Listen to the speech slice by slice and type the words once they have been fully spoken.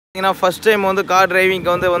First time வந்து car டிரைவிங்க்கு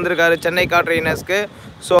வந்து வந்திருக்காரு Chennai car ட்ரெயினர்ஸ்க்கு.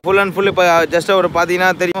 So full and full இப்போ ஜஸ்ட் அவர் பார்த்தீங்கன்னா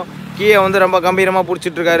தெரியும் கீயை வந்து ரொம்ப கம்பீரமாக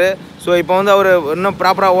பிடிச்சிட்ருக்காரு. ஸோ இப்போ வந்து அவர் இன்னும்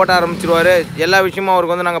ப்ராப்பராக ஓட்ட ஆரம்பிச்சிருவார். எல்லா விஷயமும்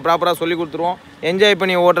அவருக்கு வந்து நாங்கள் ப்ராப்பராக சொல்லி கொடுத்துருவோம். என்ஜாய்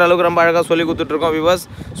பண்ணி ஓட்டுற அளவுக்கு ரொம்ப அழகாக சொல்லி கொடுத்துட்ருக்கோம் வியூவர்ஸ்.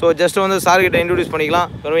 ஸோ ஜஸ்ட் வந்து சார்கிட்ட இன்ட்ரடியூஸ் பண்ணிக்கலாம்.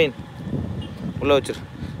 பிரவீன் உள்ளே வச்சிரு.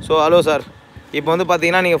 ஸோ ஹலோ சார், இப்போ வந்து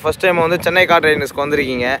பார்த்தீங்கன்னா நீங்கள் ஃபஸ்ட் டைம் வந்து சென்னை கார் ட்ரெயினர்ஸ்க்கு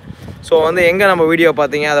வந்திருக்கீங்க. ஸோ வந்து எங்கே நம்ம வீடியோ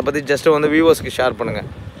பார்த்தீங்க அதை பற்றி ஜஸ்ட்டு வந்து வியூவர்ஸ்க்கு ஷேர் பண்ணுங்கள்.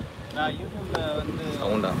 நான் யூடியூப்ல வந்து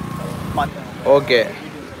சவுண்டா பார்த்தேன். ஓகே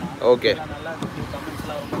ஓகே நல்லா இருக்கு,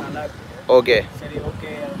 கமெண்ட்ஸ்லாம் ரொம்ப நல்லா இருக்கு. ஓகே சரி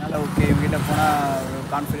ஓகே, அதனால ஓகே இவங்ககிட்ட போனால்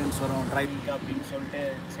கான்ஃபிடென்ஸ் வரும் டிரைவிங்க்கு அப்படின்னு சொல்லிட்டு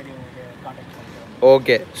சரி உங்களுக்கு கான்டாக்ட் பண்ணுறேன்.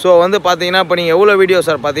 ஓகே. ஸோ வந்து பார்த்தீங்கன்னா இப்போ நீங்கள் எவ்வளோ வீடியோ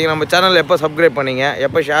சார் பார்த்தீங்க, நம்ம சேனலில் எப்போ சப்ஸ்கிரைப் பண்ணீங்க,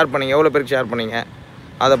 எப்போ ஷேர் பண்ணீங்க, எவ்வளோ பேருக்கு ஷேர் பண்ணீங்க,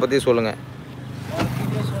 அதை பற்றி சொல்லுங்கள்.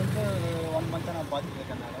 வீடியோஸ் வந்து 1 மந்த்தாக நான் பார்த்துட்டு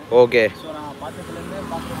இருக்கேன் நான். ஓகே ஸோ நான் பார்த்ததுலேருந்து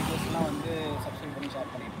பார்க்குற வீடியோஸ்லாம் வந்து சப்ஸ்கிரைப் பண்ணி ஷேர்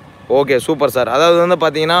பண்ணியிருக்கேன். Okay super sir. அதாவது வந்து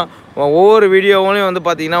பார்த்தீங்கன்னா ஒவ்வொரு வீடியோவிலையும் வந்து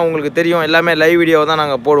பார்த்தீங்கன்னா உங்களுக்கு தெரியும் எல்லாமே லைவ் வீடியோ தான்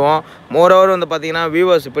நாங்கள் போடுவோம். மோரோவர் வந்து பார்த்தீங்கன்னா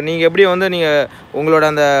வியூவர்ஸ் இப்போ நீங்கள் எப்படி வந்து நீங்கள் உங்களோட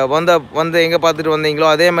அந்த வந்து எங்கே பார்த்துட்டு வந்தீங்களோ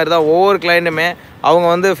அதே மாதிரி தான் ஒவ்வொரு கிளைண்ட்டுமே அவங்க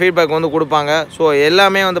வந்து ஃபீட்பேக் வந்து கொடுப்பாங்க. ஸோ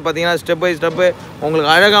எல்லாமே வந்து பார்த்தீங்கன்னா ஸ்டெப் பை ஸ்டெப்பு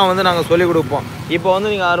உங்களுக்கு அழகாக வந்து நாங்கள் சொல்லிக் கொடுப்போம். இப்போ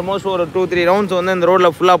வந்து நீங்கள் ஆல்மோஸ்ட் ஒரு 2-3 ரவுண்ட்ஸ் வந்து இந்த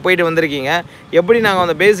ரோட்டில் ஃபுல்லாக போயிட்டு வந்திருக்கீங்க. எப்படி நாங்கள்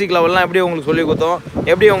அந்த பேசிக் லெவல்லாம் எப்படி உங்களுக்கு சொல்லிக் கொடுத்தோம்,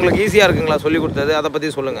 எப்படி உங்களுக்கு ஈஸியாக இருக்குங்களா சொல்லிக் கொடுத்தது, அதை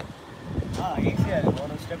பற்றி சொல்லுங்கள். ஈஸியாக இருக்கும்,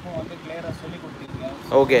 ஒரு ஸ்டெப்பும் வந்து கிளியராக சொல்லி கொடுத்தீங்க.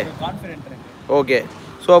 ஓகே கான்ஃபிடென்ட் இருக்குது. ஓகே.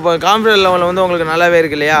 ஸோ அப்போ கான்ஃபிடன்ஸ் லெவலில் வந்து உங்களுக்கு நல்லாவே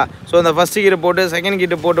இருக்கு இல்லையா. ஸோ இந்த ஃபஸ்ட்டு கீர் போட்டு செகண்ட்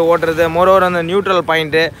கீட்டு போட்டு ஓட்டுறது, மோரோவர் அந்த நியூட்ரல்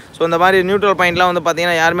பாயிண்ட்டு. ஸோ இந்த மாதிரி நியூட்ரல் பாயிண்ட்லாம் வந்து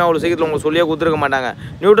பார்த்தீங்கன்னா யாருமே அவ்வளோ சீக்கிரத்தில் உங்களுக்கு சொல்லியே கொடுத்துருக்க மாட்டாங்க.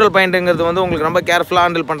 நியூட்ரல் பாயிண்ட்டுங்கிறது வந்து உங்களுக்கு ரொம்ப கேர்ஃபுல்லாக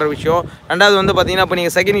ஹேண்டில் பண்ணுற விஷயம். ரெண்டாவது வந்து பார்த்தீங்கன்னா இப்போ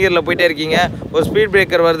நீங்கள் செகண்ட் கியரில் போயிட்டே இருக்கீங்க, ஒரு ஸ்பீட்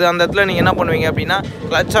பிரேக்கர் வருது, அந்த இடத்துல நீங்கள் என்ன பண்ணுவீங்க அப்படின்னா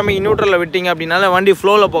கிளட்ச் அமைக்கி நியூட்ரலில் விட்டீங்க அப்படின்னால வண்டி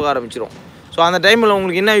ஃப்ளோவில் போக ஆரம்பிச்சிடும். ஸோ அந்த டைமில்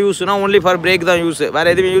உங்களுக்கு என்ன யூஸ்னா ஒன்லி ஃபார் பிரேக் தான் யூஸ், வேறு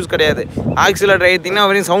எதுவுமே யூஸ் கிடையாது. ஆக்சிலேட்டர் ஏற்றிங்கன்னா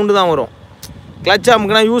வரையும் சவுண்டு தான் வரும், கிளட்ச்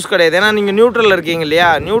அமுக்குனா யூஸ் கிடையாது. ஏன்னா நீங்கள் நியூட்ரலில் இருக்கீங்க இல்லையா,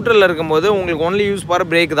 நியூட்ரலில் இருக்கும்போது உங்களுக்கு ஒன்லி யூஸ் ஃபார்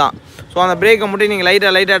பிரேக் தான். ஸோ அந்த பிரேக்கை மட்டும் நீங்கள்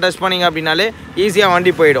லைட்டாக டச் பண்ணிங்க அப்படின்னாலே ஈஸியாக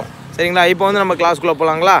வண்டி போயிடும். சரிங்களா. இப்போ வந்து நம்ம கிளாஸ்க்குள்ளே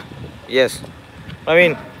போகலாங்களா. எஸ்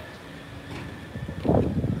பிரவீன்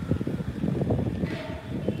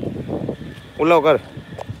உள்ளே உட்கார்,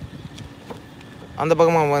 அந்த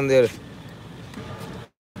பக்கமாக வந்து.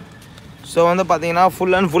 ஸோ வந்து பார்த்தீங்கன்னா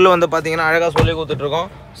ஃபுல் அண்ட் ஃபுல்லு வந்து பார்த்தீங்கன்னா அழகாக சொல்லி கொடுத்துட்ருக்கோம்.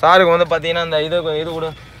 சாருக்கு வந்து பார்த்தீங்கன்னா இந்த இது கூட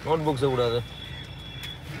நோட் புக்ஸு கூடாது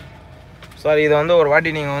சார். இது வந்து ஒரு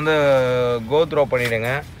வாட்டி நீங்கள் வந்து கோ த்ரோ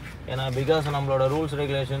பண்ணிவிடுங்க. ஏன்னா பிகாஸ் நம்மளோட ரூல்ஸ்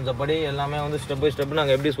ரெகுலேஷன்ஸ் அப்படி எல்லாமே வந்து ஸ்டெப் பை ஸ்டெப்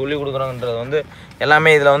நாங்கள் எப்படி சொல்லிக் கொடுக்குறோன்றது வந்து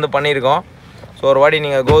எல்லாமே இதில் வந்து பண்ணியிருக்கோம். ஸோ ஒரு வாட்டி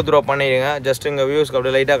நீங்கள் கோ த்ரோ பண்ணிவிடுங்க. ஜஸ்ட் இங்கே வியூஸ்க்கு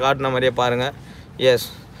அப்படியே லைட்டாக காட்டின மாதிரியே பாருங்கள். எஸ்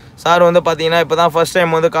சார் வந்து பார்த்தீங்கன்னா இப்போ தான் ஃபஸ்ட்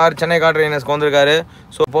டைம் வந்து சென்னை கார் ட்ரெயினர்ஸ்க்கு வந்திருக்காரு.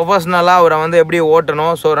 ஸோ ப்ரொஃபஷ்னலாக அவரை வந்து எப்படி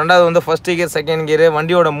ஓட்டணும், ஸோ ரெண்டாவது வந்து ஃபஸ்ட்டு கியர் செகண்ட் கியரு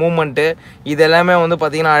வண்டியோட மூவ்மெண்ட்டு இது எல்லாமே வந்து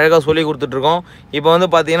பார்த்திங்கன்னா அழகாக சொல்லி கொடுத்துட்ருக்கோம். இப்போ வந்து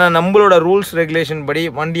பார்த்திங்கன்னா நம்மளோட ரூல்ஸ் ரெகுலேஷன் படி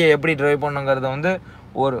வண்டியை எப்படி ட்ரைவ் பண்ணுங்கிறத வந்து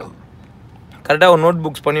ஒரு கரெக்டாக ஒரு நோட்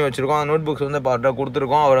புக்ஸ் பண்ணி வச்சுருக்கோம். அந்த நோட் புக்ஸ் வந்து அவர்கிட்ட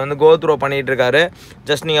கொடுத்துருக்கோம். அவர் வந்து கோ த்ரோ பண்ணிகிட்ருக்காரு.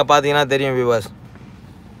 ஜஸ்ட் நீங்கள் பார்த்தீங்கன்னா தெரியும் வியூவர்ஸ்.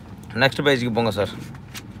 நெக்ஸ்ட் பேஜுக்கு போங்க சார்.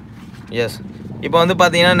 எஸ் இப்போ வந்து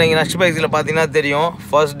பார்த்தீங்கன்னா நீங்கள் நெக்ஸ்ட் பேஜில் பார்த்தீங்கன்னா தெரியும்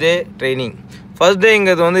ஃபர்ஸ்ட் டே ட்ரைனிங். ஃபர்ஸ்ட்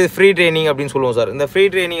டேங்கிறது வந்து ஃப்ரீ ட்ரைனிங் அப்படின்னு சொல்லுவோம் சார். இந்த ஃப்ரீ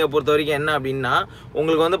ட்ரைனிங்கை பொறுத்த வரைக்கும் என்ன அப்படின்னா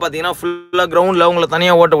உங்களுக்கு வந்து பார்த்தீங்கன்னா ஃபுல்லாக கிரவுண்டில் உங்களை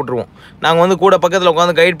தனியாக ஓட்ட விட்ருவோம். நாங்கள் வந்து கூட பக்கத்தில்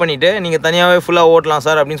உட்காந்து கைட் பண்ணிவிட்டு நீங்கள் தனியாகவே ஃபுல்லாக ஓட்டலாம்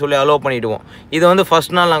சார் அப்படின்னு சொல்லி அலோவ் பண்ணிவிடுவோம். இது வந்து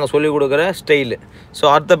ஃபஸ்ட் நாள் நாங்கள் சொல்லிக் கொடுக்குற ஸ்டைலு. ஸோ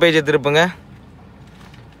அடுத்த பேஜை திருப்புங்க.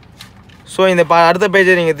 ஸோ இந்த அடுத்த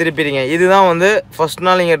பேஜை நீங்கள் திருப்பிடுங்க. இதுதான் வந்து ஃபஸ்ட்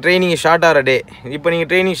நாள் நீங்கள் ட்ரைனிங் ஸ்டார்ட் ஆகிற டே. இப்போ நீங்கள்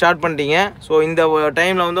ட்ரைனிங் ஸ்டார்ட் பண்ணிட்டீங்க. ஸோ இந்த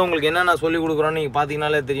டைமில் வந்து உங்களுக்கு என்னென்ன சொல்லிக் கொடுக்குறோன்னு நீங்கள்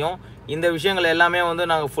பார்த்தீங்கனாலே தெரியும். இந்த விஷயங்கள் எல்லாமே வந்து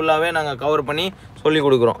நாங்கள் ஃபுல்லாகவே நாங்கள் கவர் பண்ணி சொல்லிக்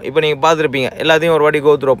கொடுக்குறோம். இப்போ நீங்கள் பார்த்துருப்பீங்க, எல்லாத்தையும் ஒரு வாட்டி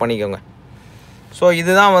கோ த்ரோ பண்ணிக்கோங்க. ஸோ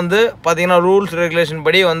இதுதான் வந்து பார்த்தீங்கன்னா ரூல்ஸ் ரெகுலேஷன்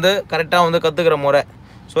படி வந்து கரெக்டாக வந்து கற்றுக்கிற முறை.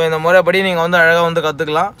 ஸோ இந்த முறைப்படி நீங்கள் வந்து அழகாக வந்து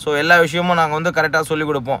கற்றுக்கலாம். ஸோ எல்லா விஷயமும் நாங்கள் வந்து கரெக்டாக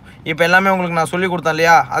சொல்லிக் கொடுப்போம். இப்போ எல்லாமே உங்களுக்கு நான் சொல்லிக் கொடுத்தேன்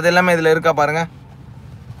இல்லையா, அது எல்லாமே இதில் இருக்கா பாருங்கள்.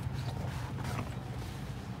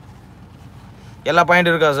 எல்லா பாயிண்ட்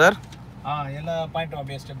இருக்கா சார்? எல்லா பாயிண்ட்டும்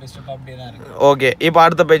அப்படியே ஸ்டெப் பை ஸ்டெப் அப்படியே தான் இருக்குது. ஓகே. இப்போ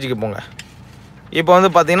அடுத்த பேஜுக்கு போங்க. இப்போ வந்து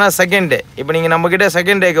பார்த்தீங்கன்னா செகண்ட் டே. இப்போ நீங்கள் நம்மக்கிட்ட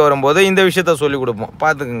செகண்ட் டேக்கு வரும்போது இந்த விஷயத்த சொல்லிக் கொடுப்போம்,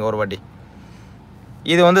 பார்த்துக்குங்க ஒரு வாட்டி.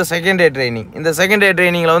 இது வந்து செகண்ட் டே ட்ரைனிங். இந்த செகண்ட் டே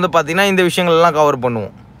ட்ரைனிங்கில் வந்து பார்த்தீங்கன்னா இந்த விஷயங்கள்லாம் கவர்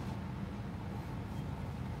பண்ணுவோம்.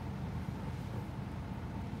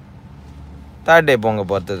 தேர்ட் டே போங்க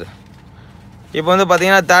பார்த்தது. இப்போ வந்து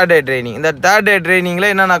பார்த்தீங்கன்னா தேர்ட் டே ட்ரைனிங். இந்த தேர்ட் டே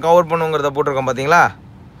ட்ரைனிங்கில் என்ன நான் கவர் பண்ணுங்கிறத போட்டிருக்கேன் பார்த்தீங்களா.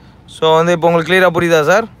 ஸோ வந்து இப்போ உங்களுக்கு கிளியராக புரியுதா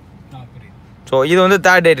சார்? ஸோ இது வந்து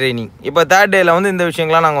தேர்ட் டே ட்ரைனிங். இப்போ தேர்ட் டேயில் வந்து இந்த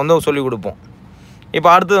விஷயங்கள்லாம் நாங்கள் வந்து சொல்லிக் கொடுப்போம். இப்போ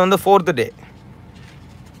அடுத்தது வந்து ஃபோர்த்து டே.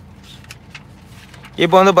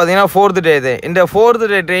 இப்போ வந்து பார்த்தீங்கன்னா ஃபோர்த்து டே இது. இந்த ஃபோர்த்து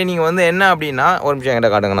டே ட்ரைனிங் வந்து என்ன அப்படின்னா ஒரு நிமிஷம்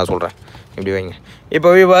என்கிட்ட காட்டுங்க, நான் சொல்கிறேன். இப்படி வைங்க. இப்போ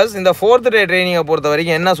வியூவர்ஸ் இந்த 4th டே ட்ரைனிங்கை பொறுத்த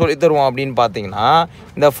வரைக்கும் என்ன சொல்லி தருவோம் அப்படின்னு பார்த்தீங்கன்னா,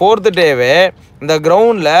 இந்த 4th டேவே இந்த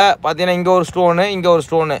கிரவுண்டில் பார்த்தீங்கன்னா இங்கே ஒரு ஸ்டோனு, இங்கே ஒரு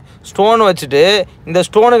ஸ்டோன் வச்சுட்டு இந்த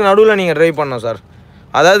ஸ்டோனுக்கு நடுவில் நீங்கள் ட்ரைவ் பண்ணணும் சார்.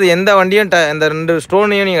 அதாவது எந்த வண்டியும் இந்த 2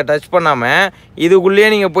 ஸ்டோனையும் நீங்கள் டச் பண்ணாமல் இதுக்குள்ளேயே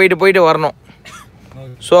நீங்கள் போயிட்டு வரணும்.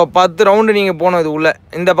 ஸோ 10 ரவுண்டு நீங்கள் போகணும் இதுக்குள்ளே.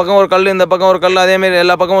 இந்த பக்கம் ஒரு கல், இந்த பக்கம் ஒரு கல், அதேமாரி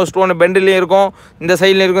எல்லா பக்கம் ஒரு ஸ்டோனு பெண்டிலையும் இருக்கும், இந்த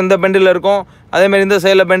சைட்லையும் இருக்கும், இந்த பெண்டில் இருக்கும், அதேமாரி இந்த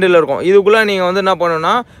சைடில் பெண்டில் இருக்கும். இதுக்குள்ளே நீங்கள் வந்து என்ன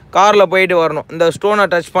பண்ணணும்னா காரில் போயிட்டு வரணும் இந்த ஸ்டோனை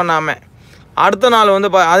டச் பண்ணாமல். அடுத்த நாள்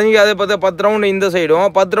வந்து அதே பார்த்தா 10 ரவுண்டு இந்த சைடும்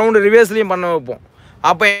 10 ரவுண்டு ரிவேர்ஸ்லையும் பண்ண வைப்போம்.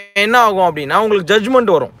 அப்போ என்ன ஆகும் அப்படின்னா உங்களுக்கு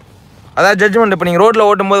ஜட்ஜ்மெண்ட் வரும். அதாவது ஜட்ஜ்மெண்ட் இப்போ நீங்கள் ரோட்டில்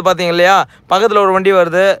ஓட்டும்போது பார்த்தீங்க இல்லையா, பக்கத்தில் ஒரு வண்டி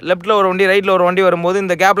வருது, லெஃப்ட்டில் ஒரு வண்டி, ரைட்டில் ஒரு வண்டி வரும்போது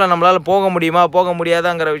இந்த கேப்பில் நம்மளால் போக முடியுமா போக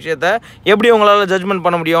முடியாதாங்கிற விஷயத்த எப்படி உங்களால் ஜட்ஜ்மெண்ட்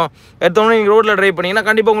பண்ண முடியும்? எடுத்தோன்னே நீங்கள் ரோட்டில் ட்ரைவ் பண்ணிங்கன்னா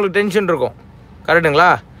கண்டிப்பாக உங்களுக்கு டென்ஷன் இருக்கும்,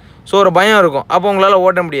 கரெக்டுங்களா? ஸோ ஒரு பயம் இருக்கும், அப்போ உங்களால்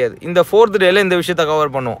ஓட்ட முடியாது. இந்த 4th டேயில் இந்த விஷயத்தை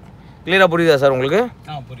கவர் பண்ணுவோம். கிளியராக புரியுதா சார் உங்களுக்கு?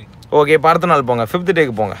 புரியுது. ஓகே, இப்போ அடுத்த நாள் போங்க, 5th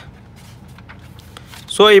டேக்கு போங்க.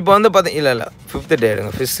 ஸோ இப்போ வந்து இல்லை 5th டே எடுங்க,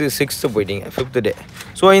 6th போயிட்டீங்க, 5th டே.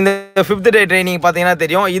 ஸோ இந்த 5th டே ட்ரைனிங் பார்த்தீங்கன்னா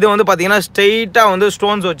தெரியும். இது வந்து பார்த்தீங்கன்னா ஸ்ட்ரெயிட்டாக வந்து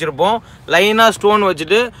ஸ்டோன்ஸ் வச்சுருப்போம், லைனாக ஸ்டோன்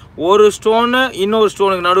வச்சுட்டு ஒரு ஸ்டோனு இன்னொரு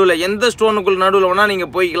ஸ்டோனுக்கு நடுவில், எந்த ஸ்டோனுக்குள்ள நடுவில் வேணால்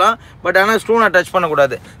நீங்கள் போய்க்கலாம். பட் ஆனால் ஸ்டோனை டச்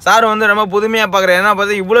பண்ணக்கூடாது. சார் வந்து ரொம்ப புதுமையாக பார்க்குறேன், ஏன்னா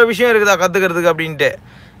பார்த்து இவ்வளோ விஷயம் இருக்குதா கற்றுக்கிறதுக்கு அப்படின்ட்டு.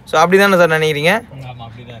 ஸோ அப்படி தானே சார் நினைக்கிறீங்க?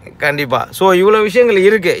 கண்டிப்பாக. ஸோ இவ்வளோ விஷயங்கள்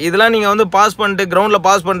இருக்குது. இதெல்லாம் நீங்கள் வந்து பாஸ் பண்ணிட்டு கிரவுண்டில்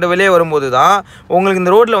பாஸ் பண்ணிட்டு வெளியே வரும்போது தான் உங்களுக்கு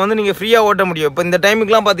இந்த ரோட்டில் வந்து நீங்கள் ஃப்ரீயாக ஓட்ட முடியும். இப்போ இந்த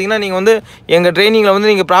டைமுக்குலாம் பார்த்தீங்கன்னா நீங்கள் வந்து எங்கள் ட்ரைனிங்கில்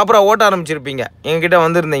வந்து நீங்கள் ப்ராப்பராக ஓட்ட ஆரம்பிச்சிருப்பீங்க எங்ககிட்ட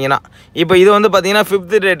வந்துருந்தீங்கன்னா. இப்போ இது வந்து பார்த்தீங்கன்னா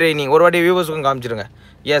 5th டே ட்ரைனிங். ஒரு வாட்டி வியூவர்ஸுக்கும் காமிச்சிருங்க.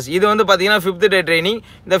 எஸ், இது வந்து பார்த்தீங்கன்னா 5th டே ட்ரைனிங்.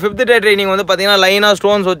 இந்த 5th டே ட்ரைனிங் வந்து பார்த்தீங்கன்னா லைனாக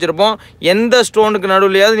ஸ்டோன்ஸ் வச்சுருப்போம். எந்த ஸ்டோனுக்கு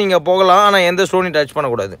நடுவுலையாவது நீங்கள் போகலாம், ஆனால் எந்த ஸ்டோனையும் டச்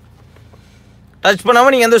பண்ணக்கூடாது. டச்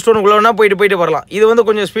பண்ணாமல் நீங்கள் எந்த ஸ்டோனுக்குள்ளே வேணால் போயிட்டு வரலாம். இது வந்து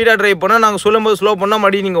கொஞ்சம் ஸ்பீடாக ட்ரைவ் பண்ணால் நாங்கள் சொல்லும்போது ஸ்லோ பண்ணால்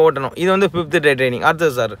மறுபடியும் நீங்கள் ஓட்டணும். இது வந்து 5th டே ட்ரைனிங்.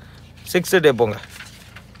 அடுத்தது சார் 6th டே போங்க.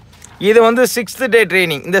 இது வந்து 6th டே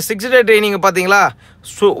ட்ரைனிங். இந்த 6th டே ட்ரைனிங் பார்த்தீங்களா,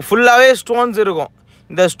 ஃபுல்லாகவே ஸ்டோன்ஸ் இருக்கும்.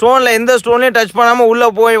 இந்த ஸ்டோனில் எந்த ஸ்டோன்லையும் டச் பண்ணாமல் உள்ளே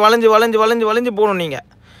போய் வளைஞ்சு போகணும் நீங்கள்.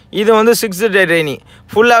 இது வந்து 6th டே ட்ரைனிங்.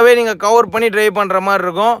 ஃபுல்லாகவே நீங்கள் கவர் பண்ணி ட்ரைவ் பண்ணுற மாதிரி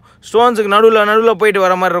இருக்கும். ஸ்டோன்ஸுக்கு நடுவில் போயிட்டு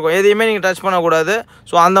வர மாதிரி இருக்கும். எதையுமே நீங்கள் டச் பண்ணக்கூடாது.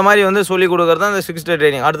 ஸோ அந்த மாதிரி வந்து சொல்லிக் கொடுக்குறது தான் இந்த 6th டே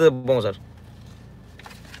ட்ரைனிங். அடுத்தது போங்க சார்.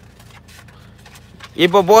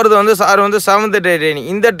 இப்போ போகிறது வந்து சார் வந்து 7th டே ட்ரைனிங்.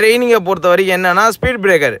 இந்த ட்ரைனிங்கை பொறுத்த வரைக்கும் என்னென்னா ஸ்பீட்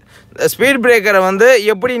பிரேக்கர். ஸ்பீட் பிரேக்கரை வந்து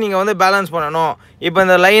எப்படி நீங்கள் வந்து பேலன்ஸ் பண்ணணும். இப்போ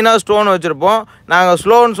இந்த லைனாக ஸ்டோன் வச்சுருப்போம், நாங்கள்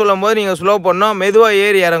ஸ்லோன்னு சொல்லும் போது நீங்கள் ஸ்லோ பண்ணணும், மெதுவாக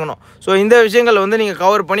ஏறி இறங்கணும். ஸோ இந்த விஷயங்கள் வந்து நீங்கள்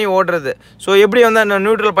கவர் பண்ணி ஓட்டுறது. ஸோ எப்படி வந்து அந்த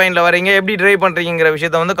நியூட்ரல் பாயிண்டில் வரீங்க, எப்படி ட்ரைவ் பண்ணுறீங்கிற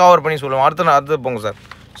விஷயத்த வந்து கவர் பண்ணி சொல்லுவோம். அடுத்தது போங்க சார்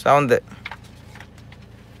 7th.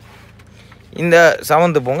 இந்த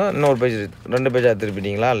 7th போங்க. இன்னொரு பேஜ் 2 பேஜாக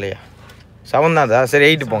திருப்பிட்டீங்களா இல்லையா? 7 தான். சரி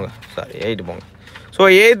 8 போங்க. சாரி 8 போங்க. ஸோ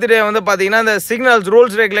 8th டே வந்து பார்த்தீங்கன்னா இந்த சிக்னல்ஸ்,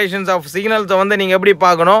 ரூல்ஸ் ரெகுலேஷன்ஸ் ஆஃப் சிக்னல்ஸை வந்து நீங்கள் எப்படி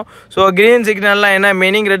பார்க்கணும். ஸோ க்ரீன் சிக்னல்லாம் என்ன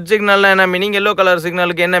மீனிங், ரெட் சிக்னல்லாம் என்ன மீனிங், எல்லோ கலர்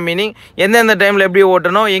சிக்னலுக்கு என்ன மீனிங், எந்தெந்த டைமில் எப்படி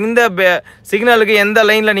ஓட்டணும், எந்த சிக்னலுக்கு எந்த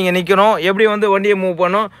லைனில் நீங்கள் நிற்கணும், எப்படி வந்து வண்டியை மூவ்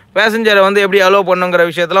பண்ணணும், பேசஞ்சரை வந்து எப்படி அலோவ் பண்ணுங்கிற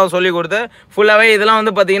விஷயத்தெல்லாம் சொல்லிக் கொடுத்து ஃபுல்லாகவே இதெல்லாம்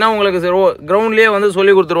வந்து பார்த்தீங்கன்னா உங்களுக்கு கிரவுண்ட்லேயே வந்து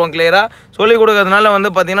சொல்லிக் கொடுத்துருவோம். கிளியராக சொல்லிக் கொடுக்கறதுனால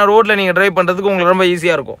வந்து பார்த்தீங்கன்னா ரோட்டில் நீங்கள் ட்ரைவ் பண்ணுறதுக்கு உங்களுக்கு ரொம்ப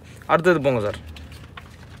ஈஸியாக இருக்கும். அடுத்தது போங்க சார்.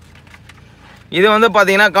 இது வந்து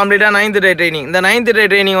பார்த்தீங்கன்னா கம்ப்ளீட்டாக 9th டே ட்ரைனிங். இந்த 9th டே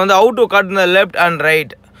ட்ரைனிங் வந்து ஹவு டு கட் இந்த லெஃப்ட் அண்ட்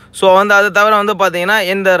ரைட். ஸோ வந்து அது தவிர வந்து பார்த்தீங்கன்னா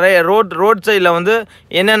இந்த ரோட் சைடில் வந்து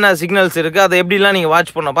என்னென்ன சிக்னல்ஸ் இருக்குது, அதை எப்படிலாம் நீங்கள்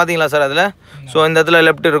வாட்ச் பண்ணணும். பார்த்தீங்களா சார் அதில்? ஸோ இந்த இடத்துல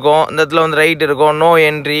லெஃப்ட் இருக்கும், இந்த இடத்துல வந்து ரைட் இருக்கும், நோ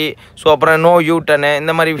என்ட்ரி, ஸோ அப்புறம் நோ யூ டர்னு,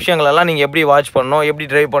 இந்த மாதிரி விஷயங்களெல்லாம் நீங்கள் எப்படி வாட்ச் பண்ணணும், எப்படி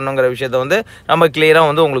ட்ரைவ் பண்ணணுங்கிற விஷயத்த வந்து நம்ம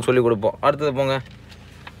கிளியராக வந்து உங்களுக்கு சொல்லிக் கொடுப்போம். அடுத்தது போங்க.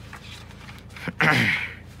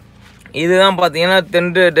 இதுதான் பார்த்தீங்கன்னா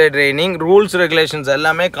 10th டே ட்ரைனிங். ரூல்ஸ் ரெகுலேஷன்ஸ்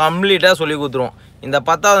எல்லாமே கம்ப்ளீட்டாக சொல்லி கொடுத்துருவோம். இந்த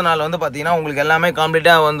 10வது நாள் வந்து பார்த்தீங்கன்னா உங்களுக்கு எல்லாமே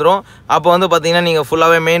கம்ப்ளீட்டாக வந்துடும். அப்போ வந்து பார்த்தீங்கன்னா நீங்கள்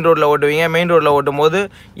ஃபுல்லாகவே மெயின் ரோட்டில் ஓட்டுவீங்க. மெயின் ரோட்டில் ஓட்டும் போது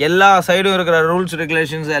எல்லா சைடும் இருக்கிற ரூல்ஸ்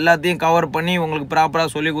ரெகுலேஷன்ஸ் எல்லாத்தையும் கவர் பண்ணி உங்களுக்கு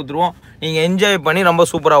ப்ராப்பராக சொல்லி கொடுத்துருவோம். நீங்கள் என்ஜாய் பண்ணி ரொம்ப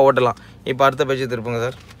சூப்பராக ஓட்டலாம். இப்போ அடுத்த பேஜ் திருப்புங்க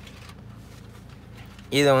சார்.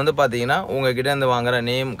 இதை வந்து பார்த்தீங்கன்னா உங்கள்கிட்ட இருந்து வாங்குகிற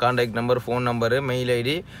name, contact number, phone number, mail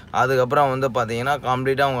ID, அதுக்கப்புறம் வந்து பார்த்தீங்கன்னா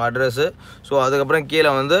கம்ப்ளீட்டாக உங்கள் அட்ரெஸ்ஸு, ஸோ அதுக்கப்புறம்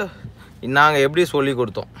கீழே வந்து நாங்கள் எப்படி சொல்லி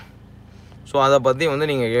கொடுத்தோம், ஸோ அதை பற்றி வந்து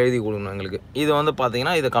நீங்கள் எழுதி கொடுக்கணும் எங்களுக்கு. இது வந்து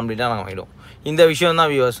பார்த்தீங்கன்னா இதை கம்ப்ளீட்டாக நாங்கள் வாங்கிடுவோம். இந்த விஷயம் தான்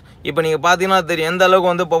வியூவர்ஸ். இப்போ நீங்கள் பார்த்தீங்கன்னா தெரியும் எந்த அளவுக்கு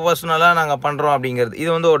வந்து ப்ரொஃபஷ்னலாக நாங்கள் பண்ணுறோம் அப்படிங்கிறது. இது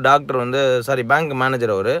வந்து ஒரு டாக்டர் வந்து பேங்க்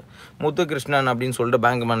மேனேஜர், அவர் முத்துகிருஷ்ணன் அப்படின்னு சொல்லிட்டு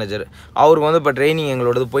பேங்க் மேனேஜர். அவருக்கு வந்து இப்போ ட்ரைனிங்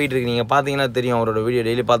எங்களோடது போயிட்டுருக்கு. நீங்கள் பார்த்தீங்கன்னா தெரியும், அவரோட வீடியோ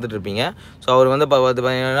டெய்லி பார்த்துட்ருப்பீங்க. ஸோ அவர் வந்து இப்போ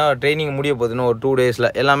பார்த்தீங்கன்னா ட்ரைனிங் முடிய போகுதுன்னு ஒரு 2 டேஸில்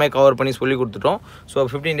எல்லாமே கவர் பண்ணி சொல்லி கொடுத்துட்டோம். ஸோ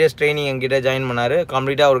 15 டேஸ் ட்ரைனிங் எங்கிட்ட ஜாயின் பண்ணார்.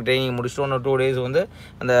 கம்ப்ளீட்டாக அவருக்கு ட்ரைனிங் முடிச்சுட்டு இன்னும் 2 டேஸ் வந்து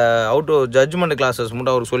அந்த அவுட் ஜட்ஜ்மெண்ட் கிளாஸஸ்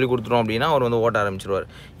மட்டும் அவர் சொல்லி கொடுத்துட்டோம் அப்படின்னா அவர் வந்து ஓட்ட ஆரம்பிச்சிருவார்.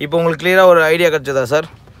 இப்போ உங்களுக்கு கிளியராக ஒரு ஐடியா கிடச்சதா சார்?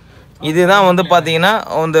 இதுதான் வந்து பார்த்தீங்கன்னா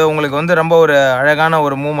வந்து உங்களுக்கு வந்து ரொம்ப ஒரு அழகான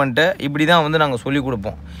ஒரு மூமெண்ட்டு. இப்படி தான் வந்து நாங்கள் சொல்லிக்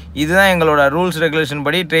கொடுப்போம். இதுதான் எங்களோட ரூல்ஸ் ரெகுலேஷன்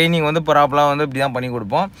படி ட்ரைனிங் வந்து ப்ராப்பராக வந்து இப்படி தான் பண்ணி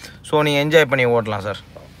கொடுப்போம். ஸோ நீங்கள் என்ஜாய் பண்ணி ஓட்டலாம் சார்.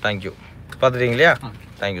 தேங்க்யூ. பார்த்துட்டீங்க இல்லையா?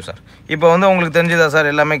 Thank you sir. இப்போ வந்து உங்களுக்கு தெரிஞ்சுதா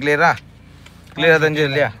சார் எல்லாமே கிளியராக தெரிஞ்சது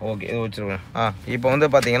இல்லையா? ஓகே, இது வச்சுருவேன். இப்போ வந்து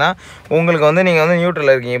பார்த்தீங்கன்னா உங்களுக்கு வந்து நீங்கள் வந்து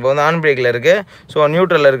நியூட்ரலில் இருக்கீங்க. இப்போ வந்து ஆன் பிரேக்கில் இருக்குது. ஸோ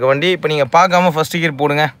நியூட்ரலில் இருக்க வண்டி இப்போ நீங்கள் பார்க்காம ஃபஸ்ட்டு கியர்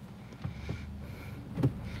போடுங்க.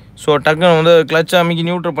 ஸோ டக்குன்னு வந்து கிளச் அமைக்கி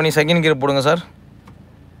நியூட்ரல் பண்ணி செகண்ட் கியர் போடுங்க சார்.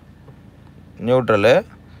 நியூட்ரலு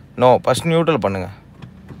ஃபஸ்ட் நியூட்ரல் பண்ணுங்கள்.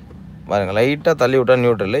 பாருங்கள், லைட்டாக தள்ளி விட்டால்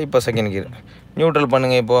நியூட்ரலு. இப்போ செகண்ட் கியர் நியூட்ரல்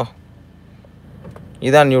பண்ணுங்கள். இப்போது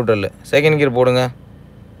இதான் நியூட்ரலு. செகண்ட் கியர் போடுங்க.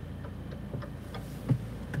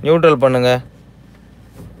 நியூட்ரல் பண்ணுங்கள்.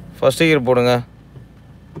 ஃபஸ்ட்டு கியர் போடுங்க.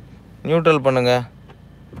 நியூட்ரல் பண்ணுங்கள்.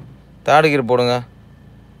 தேர்டு கியர் போடுங்க.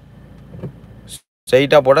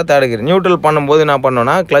 ஸ்ட்ரைட்டாக போட்டால் தேர்டு கியர். நியூட்ரல் பண்ணும்போது என்ன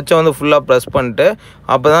பண்ணோன்னா கிளச்சை வந்து ஃபுல்லாக ப்ரெஸ் பண்ணிட்டு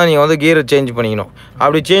அப்போ தான் நீங்கள் வந்து கியரை சேஞ்ச் பண்ணிக்கணும்.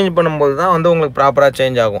 அப்படி சேஞ்ச் பண்ணும்போது தான் வந்து உங்களுக்கு ப்ராப்பராக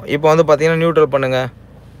சேஞ்ச் ஆகும். இப்போ வந்து பார்த்தீங்கன்னா நியூட்ரல் பண்ணுங்கள்.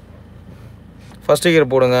 ஃபஸ்ட்டு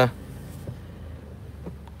கியர் போடுங்க.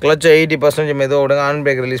 கிளச்சை 80% மெதுவாக விடுங்க. ஆன்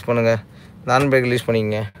பிரேக் ரிலீஸ் பண்ணுங்கள். இந்த ஆன் பிரேக் ரிலீஸ்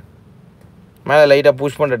பண்ணிக்கங்க. மேலே லைட்டாக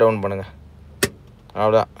புஷ் பண்ணிட்டு டவுன் பண்ணுங்கள்.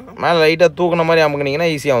 அவ்வளோதான். மேலே லைட்டாக தூக்குன மாதிரி அமுக்குனிங்கன்னா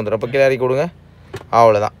ஈஸியாக வந்துடும். இப்போ கீழே இறக்கி கொடுங்க.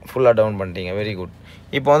 அவ்வளோதான், ஃபுல்லாக டவுன் பண்ணிட்டீங்க. Very good.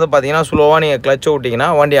 இப்போ வந்து பார்த்தீங்கன்னா ஸ்லோவாக நீங்கள் கிளச்சை விட்டிங்கன்னா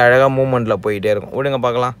வண்டி அழகாக மூவ்மெண்ட்டில் போயிட்டே இருக்கும். விடுங்க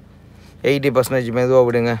பார்க்கலாம். 80% மெதுவாக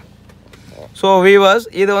விடுங்க. ஸோ வீவர்ஸ்,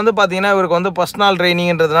 இது வந்து பார்த்தீங்கன்னா இவருக்கு வந்து பர்சனல்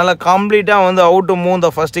ட்ரைனிங்கிறதுனால கம்ப்ளீட்டாக வந்து out to move the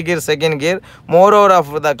first gear second gear more over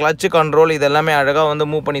of the clutch control இது எல்லாமே அழகாக வந்து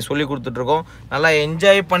மூவ் பண்ணி சொல்லி கொடுத்துட்ருக்கோம். நல்லா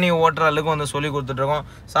என்ஜாய் பண்ணி ஓட்டுற அளவுக்கு வந்து சொல்லி கொடுத்துட்ருக்கோம்.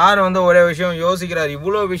 சார் வந்து ஒரே விஷயம் யோசிக்கிறார்,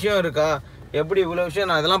 இவ்வளோ விஷயம் இருக்கா, எப்படி இவ்வளோ விஷயம்,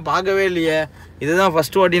 நான் இதெல்லாம் பார்க்கவே இல்லையே, இதுதான்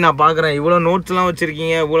ஃபஸ்ட்டு வாட்டி நான் பார்க்குறேன், இவ்வளோ நோட்ஸ்லாம்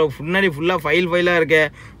வச்சுருக்கீங்க, இவ்வளோ முன்னாடி ஃபுல்லாக ஃபைலாக இருக்கே,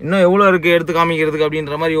 இன்னும் எவ்வளோ இருக்குது எடுத்து காமிக்கிறதுக்கு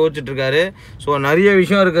அப்படின்ற மாதிரி யோசிச்சுட்ருக்காரு. ஸோ நிறைய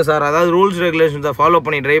விஷயம் இருக்குது சார். அதாவது ரூல்ஸ் ரெகுலேஷன்ஸை ஃபாலோ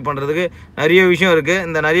பண்ணி ட்ரைவ் பண்ணுறதுக்கு நிறைய விஷயம் இருக்குது.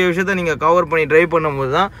 இந்த நிறைய விஷயத்தை நீங்கள் கவர் பண்ணி ட்ரைவ்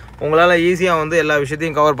பண்ணும்போது தான் உங்களால் ஈஸியாக வந்து எல்லா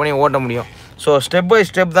விஷயத்தையும் கவர் பண்ணி ஓட்ட முடியும். ஸோ ஸ்டெப் பை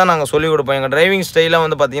ஸ்டெப் தான் நாங்கள் சொல்லிக் கொடுப்போம். எங்கள் டிரைவிங் ஸ்டைலாக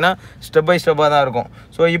வந்து பார்த்தீங்கன்னா ஸ்டெப் பை ஸ்டெப்பாக தான் இருக்கும்.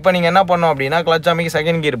 ஸோ இப்போ நீங்கள் என்ன பண்ணோம் அப்படின்னா கிளச் அமைக்கி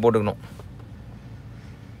செகண்ட் கியர் போட்டுக்கணும்.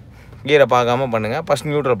 கியரை பார்க்காம பண்ணுங்கள். ஃபஸ்ட்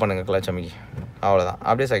நியூட்ரல் பண்ணுங்கள் கிளச் அமைக்கி. அவ்வளோதான்.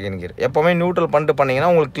 அப்படியே செகண்ட் கியர். எப்போவுமே நியூட்ரல் பண்ணிட்டு பண்ணிங்கன்னா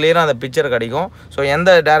உங்களுக்கு கிளியராக அந்த பிக்சர் கிடைக்கும். ஸோ எந்த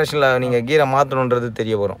டேரெக்ஷனில் நீங்கள் கியரை மாற்றணுன்றது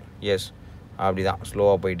தெரிய வரும். எஸ், அப்படி தான்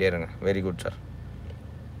ஸ்லோவாக போயிட்டே இருங்க. Very good sir.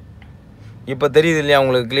 இப்போ தெரியுது இல்லையா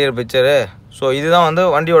உங்களுக்கு கிளியர் பிக்சரு? ஸோ இதுதான் வந்து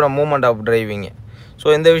வண்டியோட மூவ்மெண்ட் ஆஃப் டிரைவிங்கு. ஸோ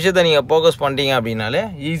இந்த விஷயத்தை நீங்கள் ஃபோக்கஸ் பண்ணிட்டீங்க அப்படின்னாலே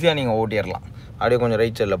ஈஸியாக நீங்கள் ஓட்டிடலாம். அப்படியே கொஞ்சம்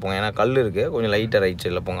ரைட் சைடில் போங்க. ஏன்னா கல் இருக்குது, கொஞ்சம் லைட்டாக ரைட்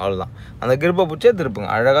சைடில் போங்க. அவ்வளோதான். அந்த கிரிப்பை பிடிச்சே திருப்புங்க,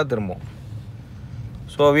 அழகாக திரும்பும்.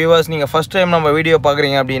 ஸோ வியூவர்ஸ், நீங்கள் ஃபஸ்ட் டைம் நம்ம வீடியோ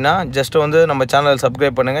பார்க்குறீங்க அப்படின்னா ஜஸ்ட் வந்து நம்ம சேனல்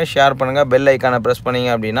சப்ஸ்கிரைப் பண்ணுங்கள், ஷேர் பண்ணுங்கள், பெல் ஐக்கானை ப்ரெஸ் பண்ணிங்க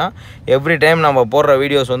அப்படின்னா எவ்ரி டைம் நம்ம போடுற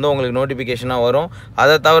வீடியோஸ் வந்து உங்களுக்கு நோட்டிஃபிகேஷனாக வரும்.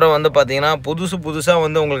 அதை தவிர வந்து பார்த்திங்கன்னா புதுசாக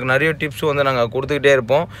வந்து உங்களுக்கு நிறைய டிப்ஸ் வந்து நாங்கள் கொடுத்துக்கிட்டே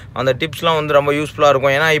இருப்போம். அந்த டிப்ஸ்லாம் வந்து ரொம்ப யூஸ்ஃபுல்லாக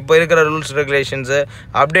இருக்கும். ஏன்னா இப்போ இருக்கிற ரூல்ஸ் ரெகுலேஷன்ஸு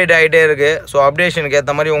அப்டேட் ஆகிட்டே இருக்குது. ஸோ அப்டேஷனுக்கு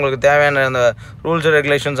ஏற்ற மாதிரி உங்களுக்கு தேவையான அந்த ரூல்ஸ்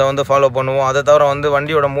ரெகுலேஷன்ஸை வந்து ஃபாலோ பண்ணுவோம். அதை தவிர வந்து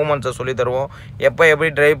வண்டியோட மூவ்மெண்ட்ஸை சொல்லித் தருவோம். எப்போ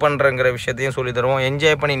எப்படி ட்ரைவ் பண்ணுறங்கிற விஷயத்தையும் சொல்லித் தருவோம்.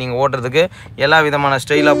 என்ஜாய் பண்ணி நீங்கள் ஓட்டுறதுக்கு எல்லா விதமான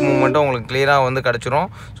ஸ்டைல் ஆஃப் மூவ்மெண்ட்டும் உங்களுக்கு கிளியராக வந்து கிடச்சிரும்.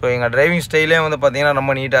 ஸோ எங்கள் டிரைவிங் ஸ்டைலே வந்து பார்த்திங்கன்னா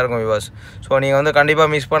ரொம்ப நீட்டாக இருக்கும் வியூவர்ஸ். ஸோ நீங்கள் வந்து கண்டிப்பாக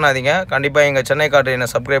மிஸ் பண்ணாதீங்க. கண்டிப்பாக எங்கள் சென்னை கார் ட்ரெயினை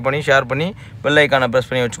சப்ஸ்கிரைப் பண்ணி ஷேர் பண்ணி பெல் ஐக்கானை ப்ரெஸ்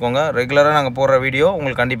பண்ணி வச்சுக்கோங்க. ரெகுலராக நாங்கள் போடுற வீடியோ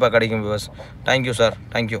உங்களுக்கு கண்டிப்பாக கிடைக்கும் viewers. Thank you sir.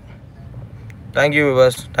 Thank you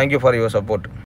viewers. Thank you for your support.